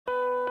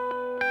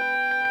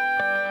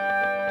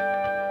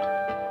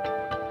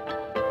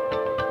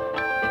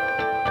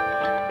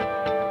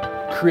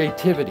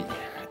Creativity,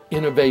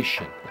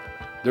 innovation.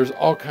 There's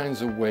all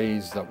kinds of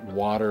ways that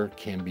water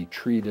can be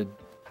treated,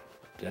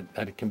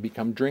 that it can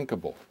become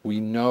drinkable.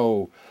 We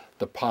know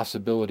the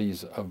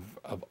possibilities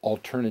of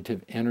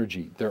alternative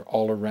energy. They're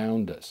all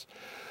around us.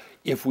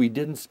 If we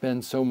didn't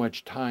spend so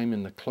much time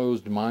in the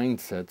closed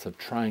mindsets of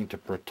trying to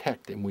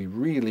protect, and we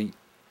really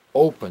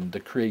opened the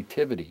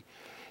creativity,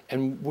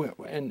 and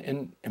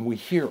we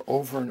hear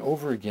over and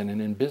over again,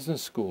 and in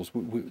business schools,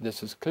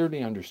 this is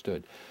clearly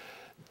understood.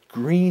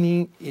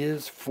 Greening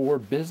is for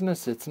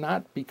business. It's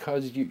not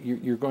because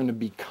you're going to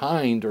be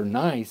kind or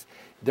nice.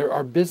 There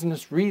are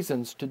business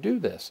reasons to do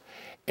this.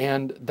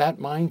 And that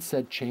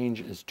mindset change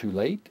is too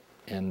late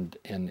and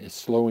is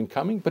slow in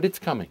coming, but it's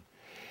coming.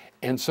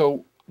 And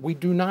so we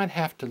do not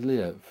have to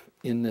live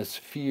in this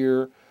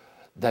fear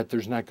that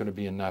there's not going to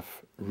be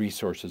enough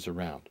resources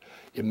around.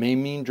 It may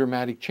mean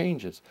dramatic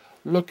changes.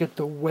 Look at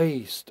the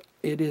waste.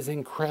 It is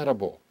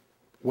incredible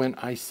when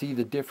I see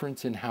the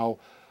difference in how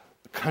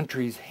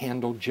countries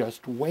handle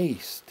just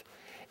waste.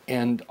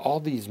 And all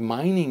these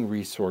mining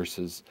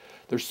resources,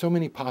 there's so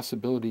many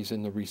possibilities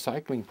in the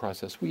recycling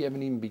process. We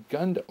haven't even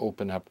begun to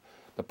open up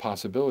the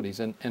possibilities.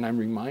 And I'm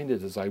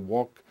reminded as I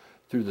walk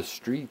through the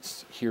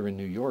streets here in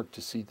New York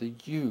to see the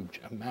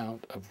huge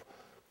amount of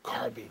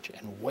garbage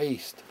and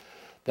waste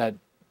that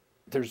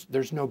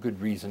there's no good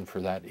reason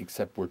for that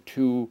except we're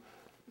too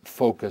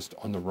focused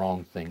on the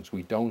wrong things.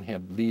 We don't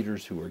have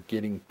leaders who are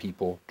getting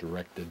people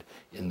directed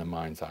in the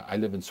mind's eye. I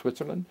live in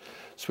Switzerland.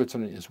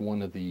 Switzerland is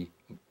one of the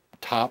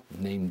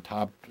named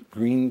top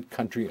green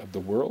country of the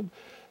world.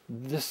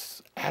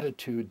 This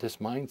attitude, this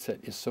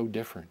mindset is so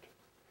different.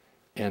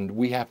 And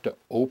we have to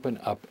open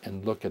up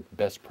and look at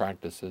best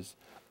practices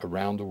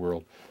around the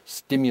world,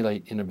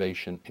 stimulate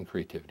innovation and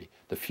creativity.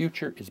 The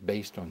future is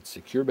based on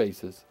secure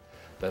bases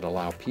that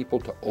allow people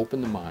to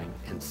open the mind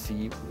and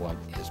see what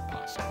is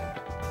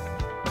possible.